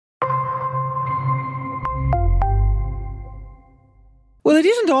Well, it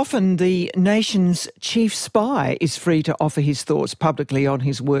isn't often the nation's chief spy is free to offer his thoughts publicly on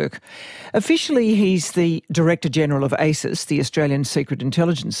his work. Officially, he's the Director General of ASIS, the Australian Secret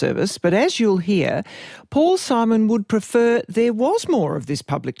Intelligence Service, but as you'll hear, Paul Simon would prefer there was more of this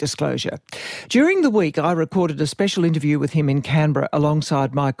public disclosure. During the week, I recorded a special interview with him in Canberra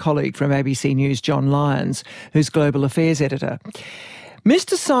alongside my colleague from ABC News, John Lyons, who's Global Affairs Editor.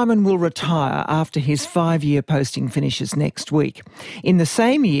 Mr Simon will retire after his 5-year posting finishes next week. In the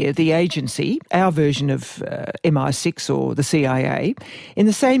same year, the agency, our version of MI6 or the CIA, in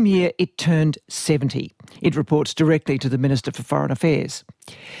the same year it turned 70. It reports directly to the Minister for Foreign Affairs.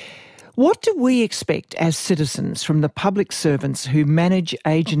 What do we expect as citizens from the public servants who manage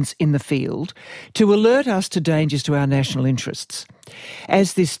agents in the field to alert us to dangers to our national interests?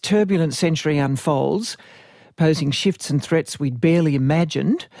 As this turbulent century unfolds, posing shifts and threats we'd barely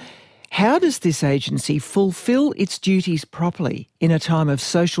imagined, how does this agency fulfil its duties properly in a time of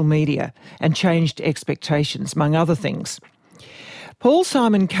social media and changed expectations, among other things? Paul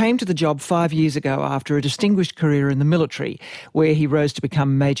Simon came to the job 5 years ago after a distinguished career in the military, where he rose to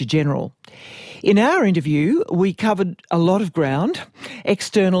become Major General. In our interview, we covered a lot of ground,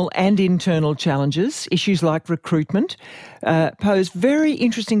 external and internal challenges, issues like recruitment, posed very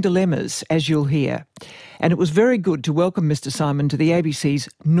interesting dilemmas, as you'll hear. And it was very good to welcome Mr Simon to the ABC's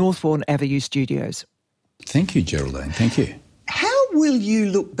Northbourne Avenue studios. Thank you, Geraldine. Thank you. How will you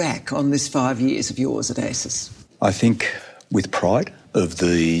look back on this 5 years of yours at ASIS? I think with pride of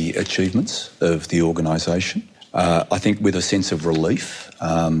the achievements of the organisation. I think with a sense of relief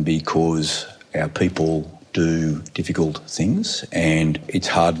because our people do difficult things and it's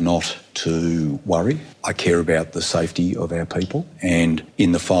hard not to worry. I care about the safety of our people, and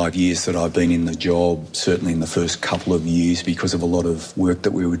in the 5 years that I've been in the job, certainly in the first couple of years, because of a lot of work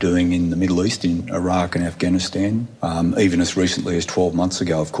that we were doing in the Middle East, in Iraq and Afghanistan, even as recently as 12 months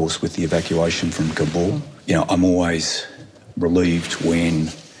ago, of course, with the evacuation from Kabul, I'm always relieved when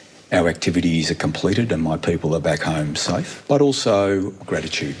our activities are completed and my people are back home safe, but also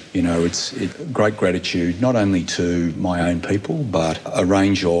gratitude. It's great gratitude not only to my own people, but a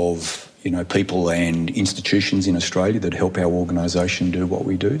range of people and institutions in Australia that help our organisation do what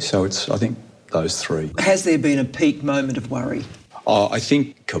we do. So it's, I think, those three. Has there been a peak moment of worry? I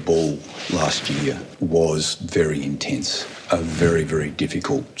think Kabul last year was very intense, a very, very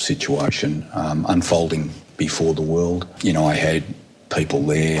difficult situation unfolding before the world. I had people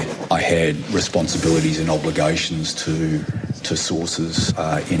there. I had responsibilities and obligations to sources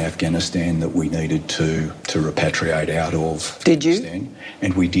in Afghanistan that we needed to repatriate out of. Did you? Afghanistan.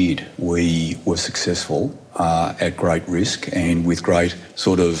 And we did. We were successful at great risk and with great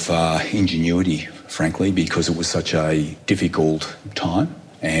sort of ingenuity, frankly, because it was such a difficult time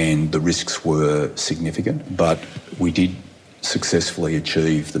and the risks were significant. But we did successfully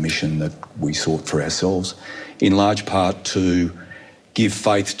achieve the mission that we sought for ourselves, in large part to give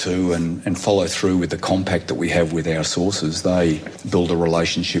faith to and follow through with the compact that we have with our sources. They build a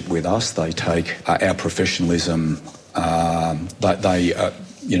relationship with us. They take our professionalism. They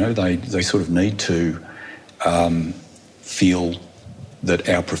sort of need to feel that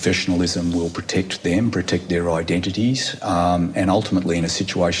our professionalism will protect them, protect their identities, and ultimately in a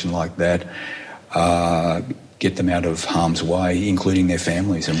situation like that, get them out of harm's way, including their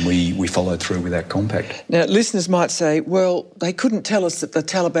families, and we followed through with that compact. Now, listeners might say, well, they couldn't tell us that the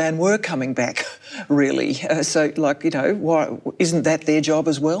Taliban were coming back, really. Why isn't that their job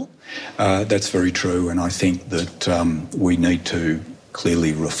as well? That's very true, and I think that we need to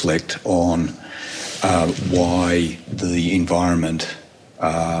clearly reflect on why the environment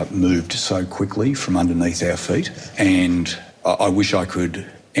moved so quickly from underneath our feet, and I wish I could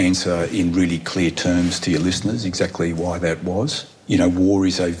answer in really clear terms to your listeners exactly why that was. War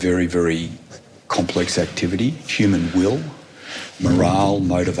is a very, very complex activity. Human will, morale,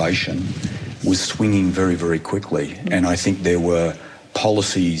 motivation was swinging very, very quickly. And I think there were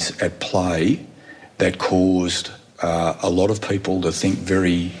policies at play that caused a lot of people to think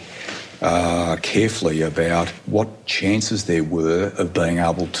very carefully about what chances there were of being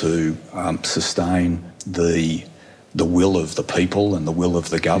able to sustain the will of the people and the will of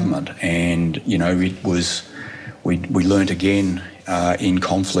the government. And, it was, we learnt again in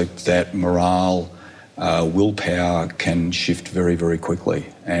conflict that morale, willpower can shift very, very quickly.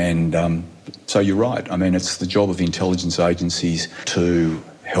 And so you're right. I mean, it's the job of intelligence agencies to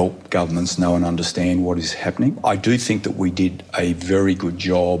help governments know and understand what is happening. I do think that we did a very good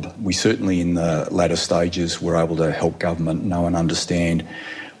job. We certainly in the latter stages were able to help government know and understand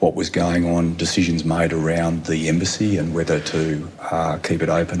what was going on, decisions made around the embassy and whether to keep it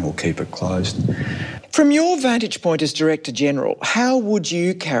open or keep it closed. From your vantage point as Director General, how would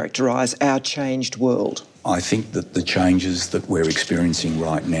you characterise our changed world? I think that the changes that we're experiencing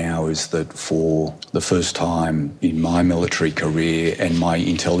right now is that for the first time in my military career and my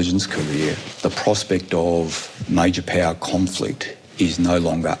intelligence career, the prospect of major power conflict is no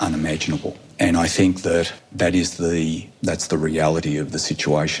longer unimaginable. And I think that that's the reality of the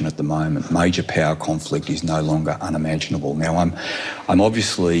situation at the moment. Major power conflict is no longer unimaginable. Now, I'm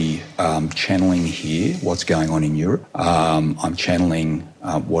obviously channeling here what's going on in Europe. I'm channeling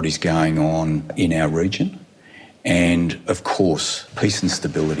what is going on in our region. And, of course, peace and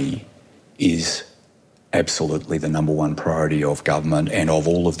stability is absolutely the number one priority of government and of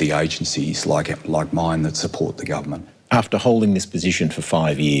all of the agencies like mine that support the government. After holding this position for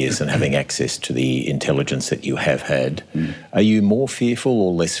 5 years and having access to the intelligence that you have had, are you more fearful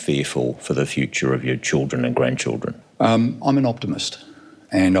or less fearful for the future of your children and grandchildren? I'm an optimist,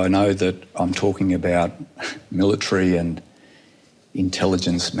 and I know that I'm talking about military and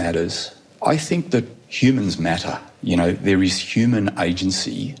intelligence matters. I think that humans matter. You know, there is human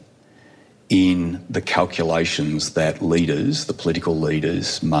agency in the calculations that leaders, the political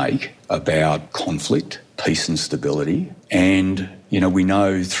leaders, make about conflict, peace and stability. And, you know, we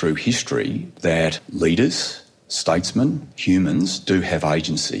know through history that leaders, statesmen, humans do have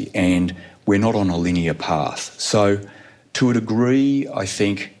agency, and we're not on a linear path. So to a degree, I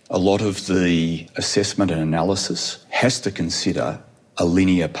think a lot of the assessment and analysis has to consider a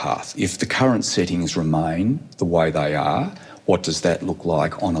linear path. If the current settings remain the way they are, what does that look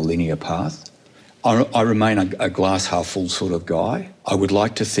like on a linear path? I remain a glass half full sort of guy. I would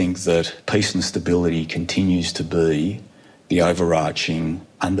like to think that peace and stability continues to be the overarching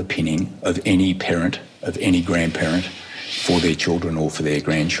underpinning of any parent, of any grandparent for their children or for their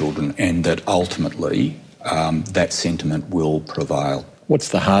grandchildren, and that ultimately that sentiment will prevail. What's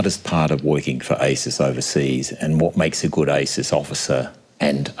the hardest part of working for ASIS overseas, and what makes a good ASIS officer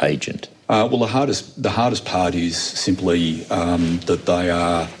and agent? Well, the hardest part is simply that they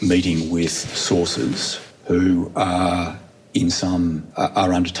are meeting with sources who are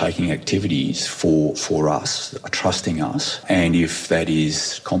undertaking activities for us, trusting us, and if that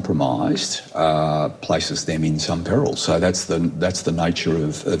is compromised, places them in some peril. So that's the nature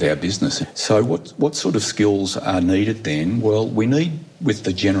of our business. So what sort of skills are needed then? Well, we need, with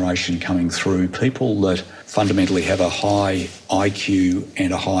the generation coming through, people that fundamentally have a high IQ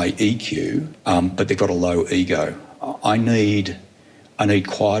and a high EQ, but they've got a low ego. I need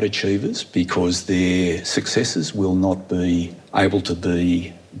quiet achievers because their successes will not be able to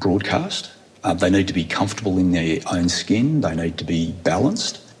be broadcast. They need to be comfortable in their own skin. They need to be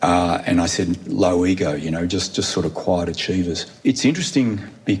balanced. And I said low ego, just sort of quiet achievers. It's interesting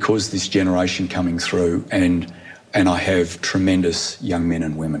because this generation coming through, and I have tremendous young men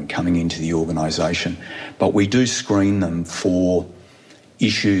and women coming into the organisation, but we do screen them for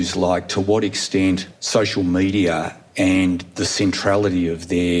issues like to what extent social media and the centrality of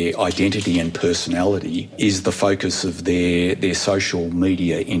their identity and personality is the focus of their social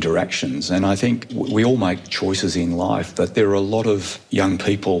media interactions. And I think we all make choices in life, but there are a lot of young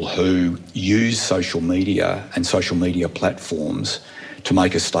people who use social media and social media platforms to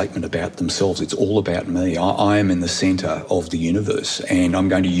make a statement about themselves. It's all about me. I am in the centre of the universe, and I'm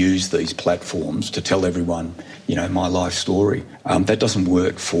going to use these platforms to tell everyone, my life story. That doesn't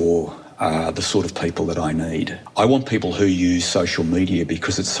work for the sort of people that I need. I want people who use social media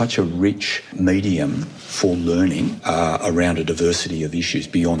because it's such a rich medium for learning around a diversity of issues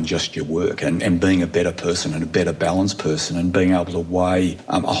beyond just your work, and being a better person and a better balanced person, and being able to weigh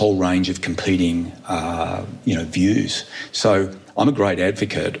a whole range of competing views. So I'm a great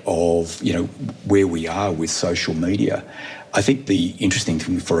advocate of where we are with social media. I think the interesting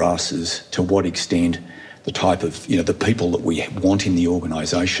thing for us is to what extent the type of the people that we want in the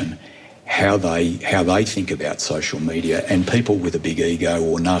organisation, how they think about social media. And people with a big ego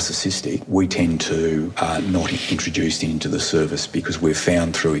or narcissistic, we tend to not introduce into the service because we've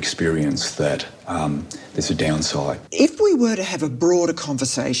found through experience that there's a downside. If we were to have a broader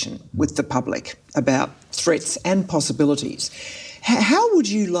conversation with the public about threats and possibilities, how would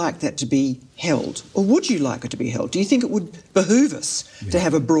you like that to be held? Or would you like it to be held? Do you think it would behoove us to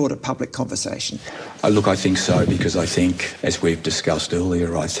have a broader public conversation? Look, I think so, because I think, as we've discussed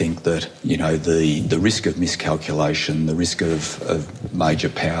earlier, I think that, the risk of miscalculation, the risk of major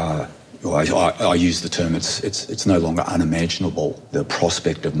power, I use the term, it's no longer unimaginable, the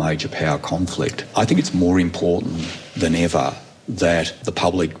prospect of major power conflict. I think it's more important than ever that the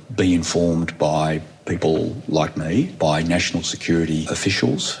public be informed by people like me, by national security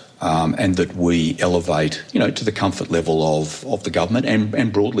officials, and that we elevate, to the comfort level of the government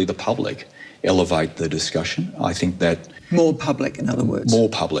and broadly the public, elevate the discussion. I think that... More public, in other words. More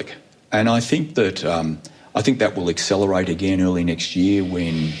public. And I think that will accelerate again early next year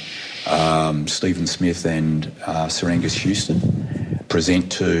when Stephen Smith and Sir Angus Houston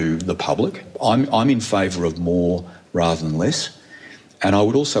present to the public. I'm in favour of more rather than less. And I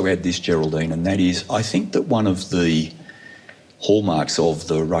would also add this, Geraldine, and that is, I think that one of the hallmarks of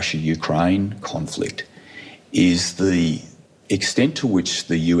the Russia-Ukraine conflict is the extent to which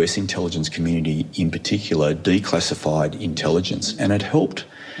the US intelligence community in particular declassified intelligence, and it helped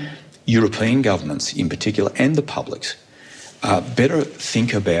European governments in particular and the publics better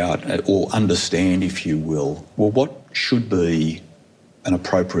think about or understand, if you will, what should be an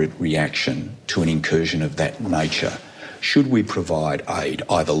appropriate reaction to an incursion of that nature. Should we provide aid,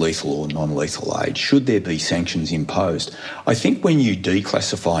 either lethal or non-lethal aid? Should there be sanctions imposed? I think when you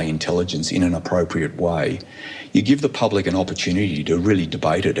declassify intelligence in an appropriate way, you give the public an opportunity to really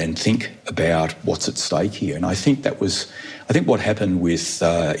debate it and think about what's at stake here. And I think what happened with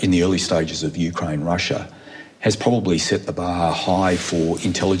in the early stages of Ukraine-Russia has probably set the bar high for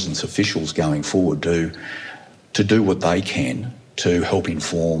intelligence officials going forward to do what they can to help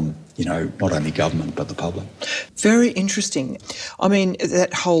inform not only government but the public. Very interesting. I mean,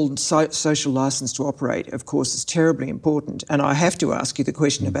 that whole social licence to operate, of course, is terribly important. And I have to ask you the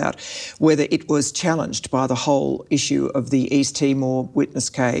question about whether it was challenged by the whole issue of the East Timor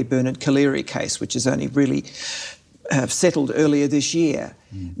Witness K. Bernard Collaery case, which is only really settled earlier this year.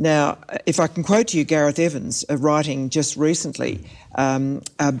 Now, if I can quote to you Gareth Evans writing just recently in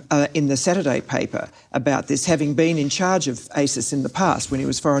the Saturday paper about this, having been in charge of ASIS in the past when he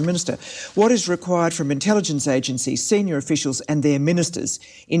was Foreign Minister, what is required from intelligence agencies, senior officials and their ministers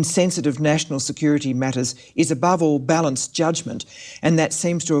in sensitive national security matters is above all balanced judgment, and that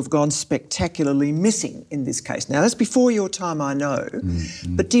seems to have gone spectacularly missing in this case. Now, that's before your time, I know,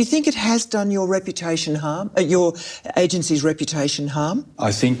 but do you think it has done your reputation harm, your agency's reputation harm?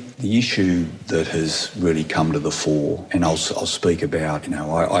 I think the issue that has really come to the fore, and I'll speak about,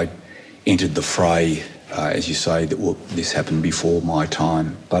 I entered the fray, as you say, this happened before my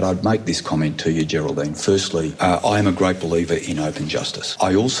time, but I'd make this comment to you, Geraldine. Firstly, I am a great believer in open justice.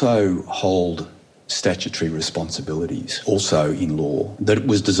 I also hold statutory responsibilities, also in law, that it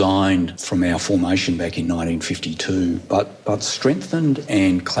was designed from our formation back in 1952, but strengthened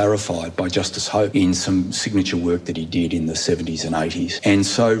and clarified by Justice Hope in some signature work that he did in the 70s and 80s. And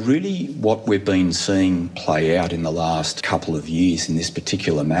so really what we've been seeing play out in the last couple of years in this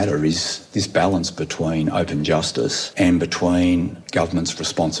particular matter is this balance between open justice and between government's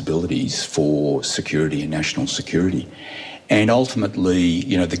responsibilities for security and national security. And ultimately,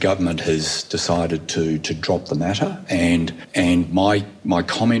 the government has decided to drop the matter. And my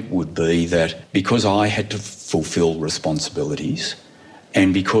comment would be that because I had to fulfil responsibilities,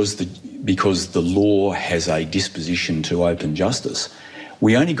 and because the law has a disposition to open justice,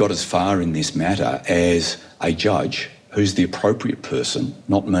 we only got as far in this matter as a judge, who's the appropriate person,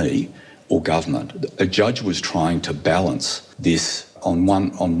 not me or government. A judge was trying to balance this on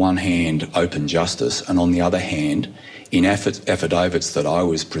one hand, open justice, and on the other hand, in affidavits that I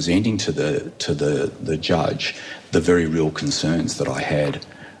was presenting to the judge, the very real concerns that I had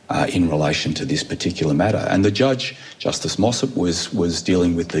in relation to this particular matter. And the judge, Justice Mossop, was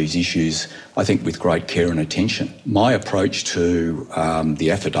dealing with these issues, I think, with great care and attention. My approach to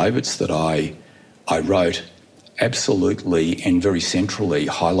the affidavits that I wrote absolutely and very centrally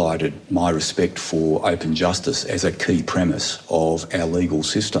highlighted my respect for open justice as a key premise of our legal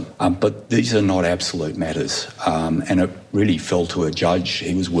system. But these are not absolute matters, and it really fell to a judge.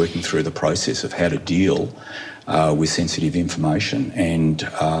 He was working through the process of how to deal with sensitive information,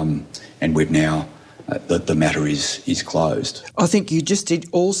 and we've now the matter is closed. I think you just did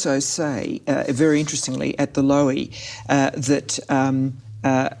also say, very interestingly, at the Lowy, that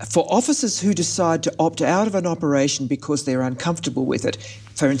for officers who decide to opt out of an operation because they're uncomfortable with it,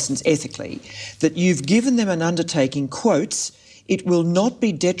 for instance, ethically, that you've given them an undertaking, quotes, it will not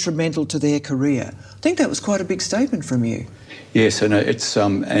be detrimental to their career. I think that was quite a big statement from you. Yes, and it's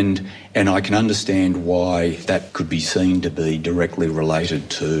and I can understand why that could be seen to be directly related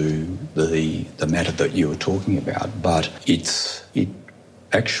to the matter that you were talking about, but it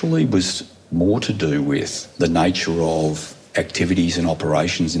actually was more to do with the nature of activities and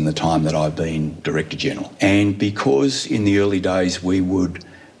operations in the time that I've been Director General. And because in the early days we would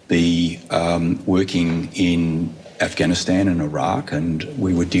be working in Afghanistan and Iraq, and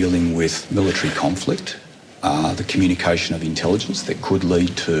we were dealing with military conflict, the communication of intelligence that could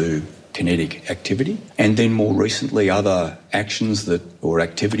lead to kinetic activity, and then more recently other actions or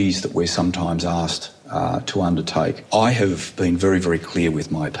activities that we're sometimes asked to undertake. I have been very, very clear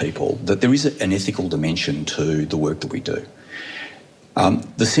with my people that there is an ethical dimension to the work that we do.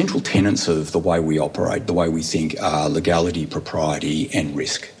 The central tenets of the way we operate, the way we think, are legality, propriety and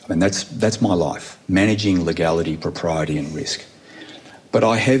risk. I mean, that's my life, managing legality, propriety and risk. But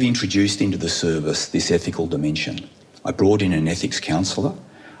I have introduced into the service this ethical dimension. I brought in an ethics counsellor.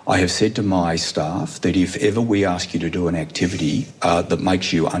 I have said to my staff that if ever we ask you to do an activity that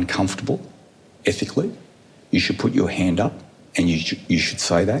makes you uncomfortable ethically, you should put your hand up and you should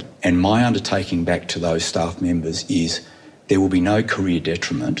say that. And my undertaking back to those staff members is there will be no career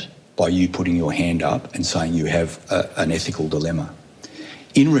detriment by you putting your hand up and saying you have an ethical dilemma.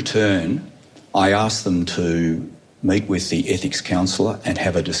 In return, I ask them to meet with the ethics counsellor and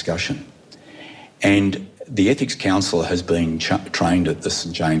have a discussion. And the ethics counsellor has been trained at the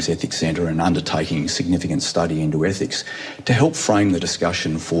St James Ethics Centre and undertaking significant study into ethics to help frame the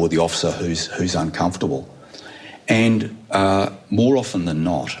discussion for the officer who's uncomfortable. And more often than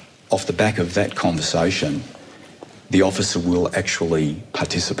not, off the back of that conversation, the officer will actually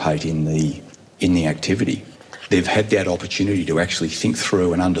participate in the activity. They've had that opportunity to actually think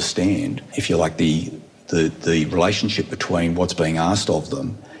through and understand, if you like, the relationship between what's being asked of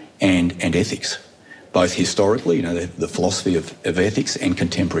them and ethics, both historically, the philosophy of ethics, and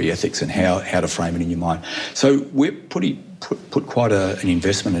contemporary ethics, and how to frame it in your mind. So we've put quite an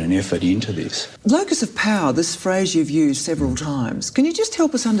investment and an effort into this. Locus of power, this phrase you've used several times. Can you just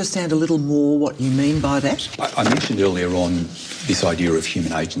help us understand a little more what you mean by that? I mentioned earlier on this idea of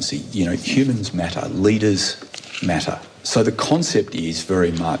human agency. Humans matter, leaders matter. So the concept is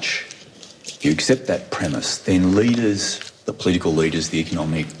very much, if you accept that premise, then leaders, the political leaders, the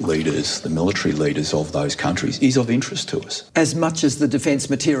economic leaders, the military leaders of those countries is of interest to us. As much as the defence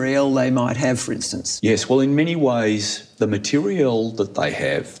materiel they might have, for instance? Yes, well, in many ways, the material that they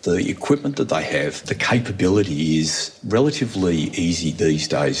have, the equipment that they have, the capability is relatively easy these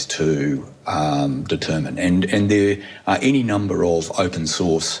days to determine. And there are any number of open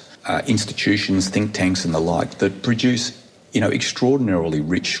source institutions, think tanks and the like that produce extraordinarily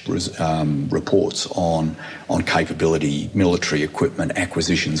rich reports on capability, military equipment,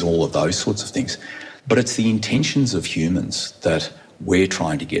 acquisitions, all of those sorts of things. But it's the intentions of humans that we're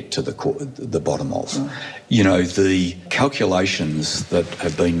trying to get to the bottom of. The calculations that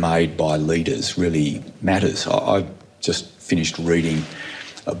have been made by leaders really matters. I just finished reading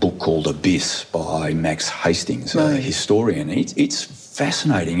a book called Abyss by Max Hastings, a historian. It's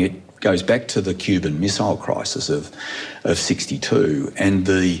fascinating. It goes back to the Cuban Missile Crisis of 62, and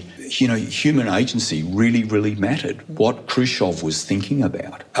the human agency really, really mattered. What Khrushchev was thinking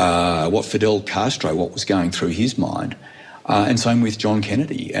about, what Fidel Castro, what was going through his mind, and same with John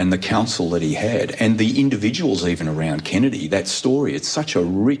Kennedy and the counsel that he had, and the individuals even around Kennedy. That story, it's such a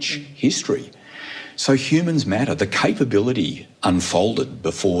rich history. So humans matter. The capability unfolded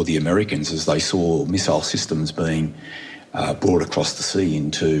before the Americans as they saw missile systems being brought across the sea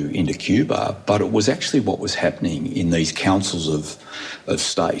into Cuba, but it was actually what was happening in these councils of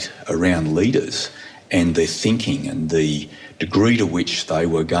state around leaders and their thinking and the degree to which they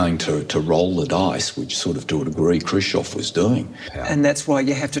were going to roll the dice, which sort of to a degree Khrushchev was doing. And that's why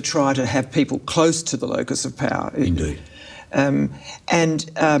you have to try to have people close to the locus of power. Indeed.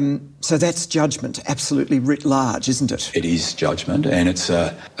 So that's judgment, absolutely writ large, isn't it? It is judgment, and it's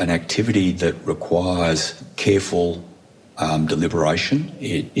an activity that requires careful deliberation.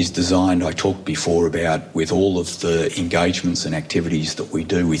 It is designed, I talked before about, with all of the engagements and activities that we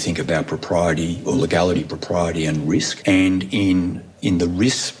do, we think about propriety or legality, propriety and risk. And in the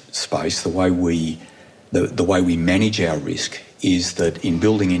risk space, the way we manage our risk is that in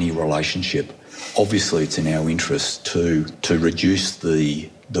building any relationship, obviously it's in our interest to reduce the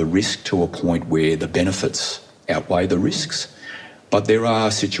risk to a point where the benefits outweigh the risks. But there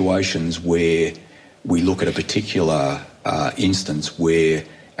are situations where we look at a particular instance where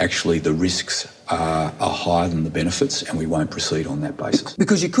actually the risks are higher than the benefits, and we won't proceed on that basis.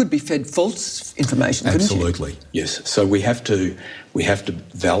 Because you could be fed false information, couldn't you? Absolutely, yes. So we have to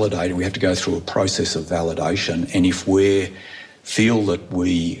validate, and we have to go through a process of validation. And if we feel that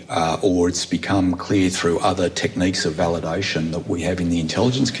or it's become clear through other techniques of validation that we have in the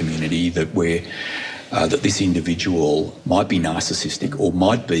intelligence community that that this individual might be narcissistic or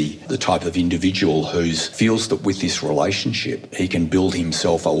might be the type of individual who feels that with this relationship he can build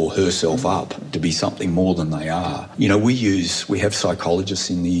himself or herself up to be something more than they are. We have psychologists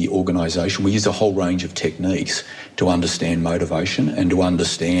in the organisation. We use a whole range of techniques to understand motivation and to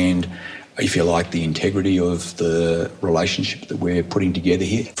understand if you like, the integrity of the relationship that we're putting together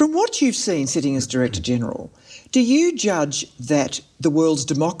here. From what you've seen sitting as Director General, do you judge that the world's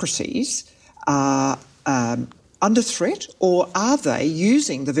democracies are under threat, or are they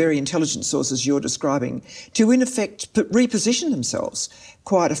using the very intelligence sources you're describing to, in effect, reposition themselves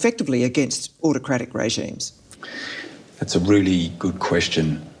quite effectively against autocratic regimes? That's a really good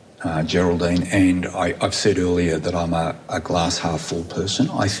question, Geraldine, and I've said earlier that I'm a glass half full person.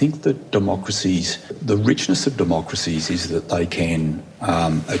 I think that democracies, the richness of democracies is that they can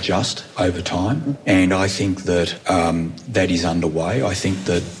adjust over time, and I think that that is underway. I think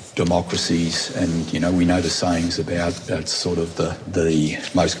that democracies, and we know the sayings about sort of the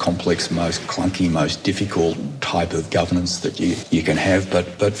most complex, most clunky, most difficult type of governance that you can have,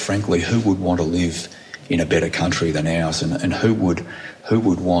 but frankly, who would want to live in a better country than ours, and who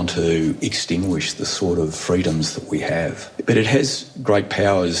would want to extinguish the sort of freedoms that we have? But it has great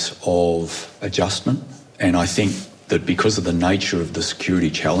powers of adjustment, and I think that because of the nature of the security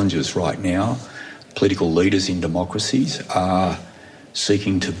challenges right now, political leaders in democracies are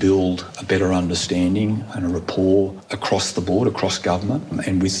seeking to build a better understanding and a rapport across the board, across government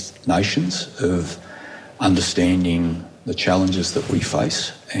and with nations, of understanding the challenges that we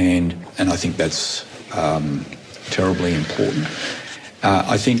face, and I think that's terribly important.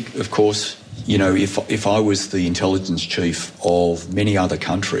 I think, of course, if I was the intelligence chief of many other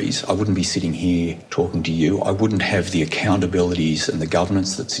countries, I wouldn't be sitting here talking to you. I wouldn't have the accountabilities and the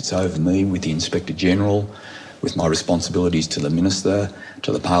governance that sits over me with the Inspector General, with my responsibilities to the Minister,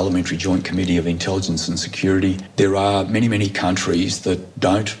 to the Parliamentary Joint Committee of Intelligence and Security. There are many, many countries that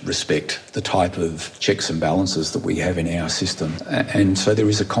don't respect the type of checks and balances that we have in our system. And so there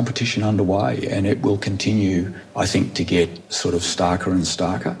is a competition underway, and it will continue, I think, to get sort of starker and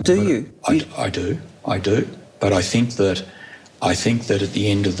starker. Do you? I do. But I think that at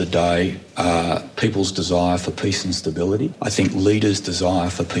the end of the day, people's desire for peace and stability, I think leaders' desire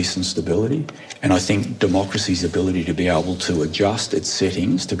for peace and stability, and I think democracy's ability to be able to adjust its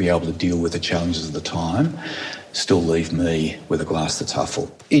settings, to be able to deal with the challenges of the time, still leave me with a glass that's half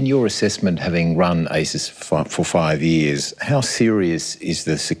full. In your assessment, having run ASIS for 5 years, how serious is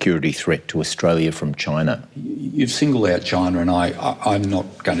the security threat to Australia from China? You've singled out China, and I'm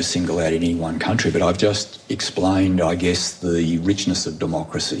not going to single out any one country, but I've just explained, I guess, the richness of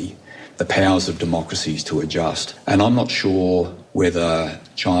democracy, the powers of democracies to adjust. And I'm not sure whether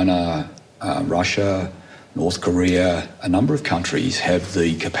China, Russia, North Korea, a number of countries have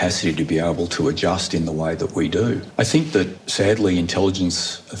the capacity to be able to adjust in the way that we do. I think that, sadly,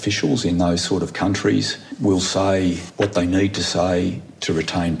 intelligence officials in those sort of countries will say what they need to say to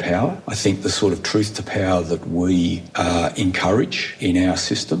retain power. I think the sort of truth to power that we encourage in our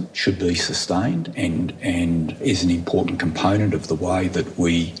system should be sustained and is an important component of the way that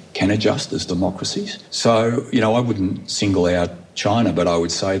we can adjust as democracies. So, I wouldn't single out China, but I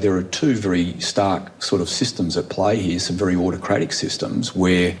would say there are two very stark sort of systems at play here, some very autocratic systems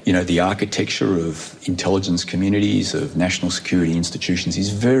where, the architecture of intelligence communities, of national security institutions is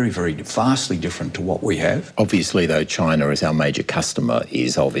very, very vastly different to what we have. Obviously, though, China as our major customer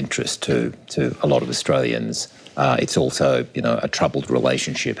is of interest to a lot of Australians. It's also, a troubled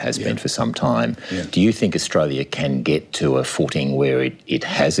relationship, has been for some time. Yeah. Do you think Australia can get to a footing where it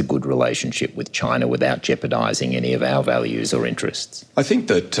has a good relationship with China without jeopardising any of our values or interests? I think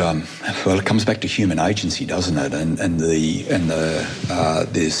that, it comes back to human agency, doesn't it? And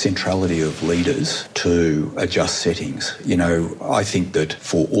the centrality of leaders to adjust settings. I think that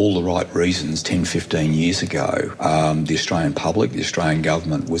for all the right reasons, 10, 15 years ago, the Australian public, the Australian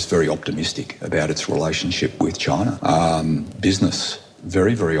government was very optimistic about its relationship with China. Business,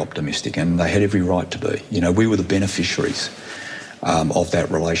 very, very optimistic, and they had every right to be. We were the beneficiaries of that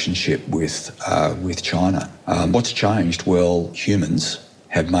relationship with China. What's changed? Well, humans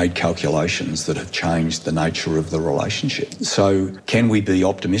have made calculations that have changed the nature of the relationship. So can we be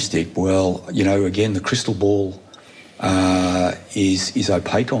optimistic? Well, again, the crystal ball is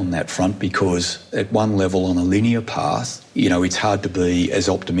opaque on that front, because at one level on a linear path, it's hard to be as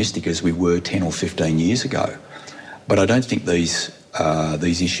optimistic as we were 10 or 15 years ago. But I don't think these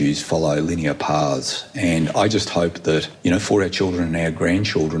issues follow linear paths, and I just hope that, for our children and our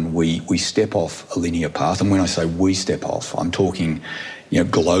grandchildren, we step off a linear path. And when I say we step off, I'm talking,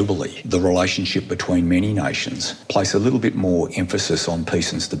 globally, the relationship between many nations, place a little bit more emphasis on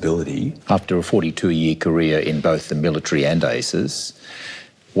peace and stability. After a 42-year career in both the military and ASIS,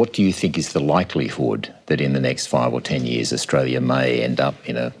 what do you think is the likelihood that in the next 5 or 10 years Australia may end up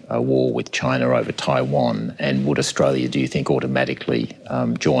in a war with China over Taiwan? And would Australia, do you think, automatically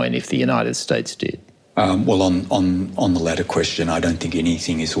join if the United States did? Well, on the latter question, I don't think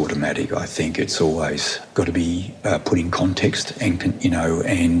anything is automatic. I think it's always got to be put in context, and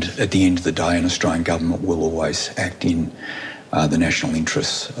and at the end of the day, an Australian government will always act in the national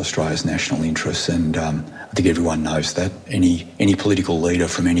interests, Australia's national interests, and I think everyone knows that. Any political leader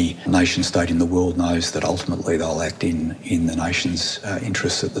from any nation state in the world knows that ultimately they'll act in the nation's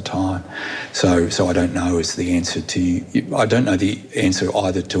interests at the time. So I don't know is the answer to. I don't know the answer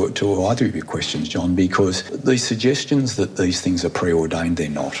either to either of your questions, John, because these suggestions that these things are preordained, they're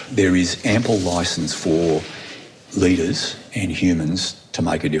not. There is ample licence for leaders and humans to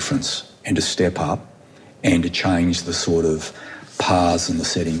make a difference and to step up and to change the sort of paths and the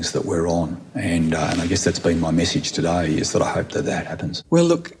settings that we're on. And I guess that's been my message today, is that I hope that happens. Well,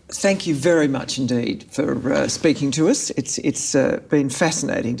 look, thank you very much indeed for speaking to us. It's been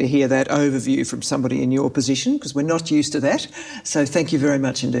fascinating to hear that overview from somebody in your position, because we're not used to that. So thank you very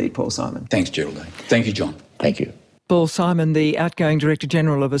much indeed, Paul Simon. Thanks, Geraldine. Thank you, John. Thank you. Paul Simon, the outgoing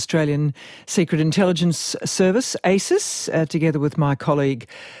Director-General of Australian Secret Intelligence Service, ASIS, together with my colleague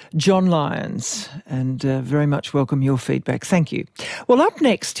John Lyons, and very much welcome your feedback. Thank you. Well, up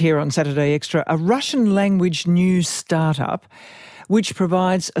next here on Saturday Extra, a Russian language news startup which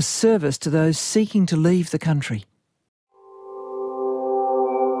provides a service to those seeking to leave the country.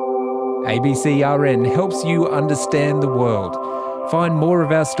 ABCRN helps you understand the world. Find more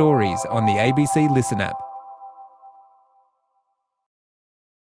of our stories on the ABC Listen app.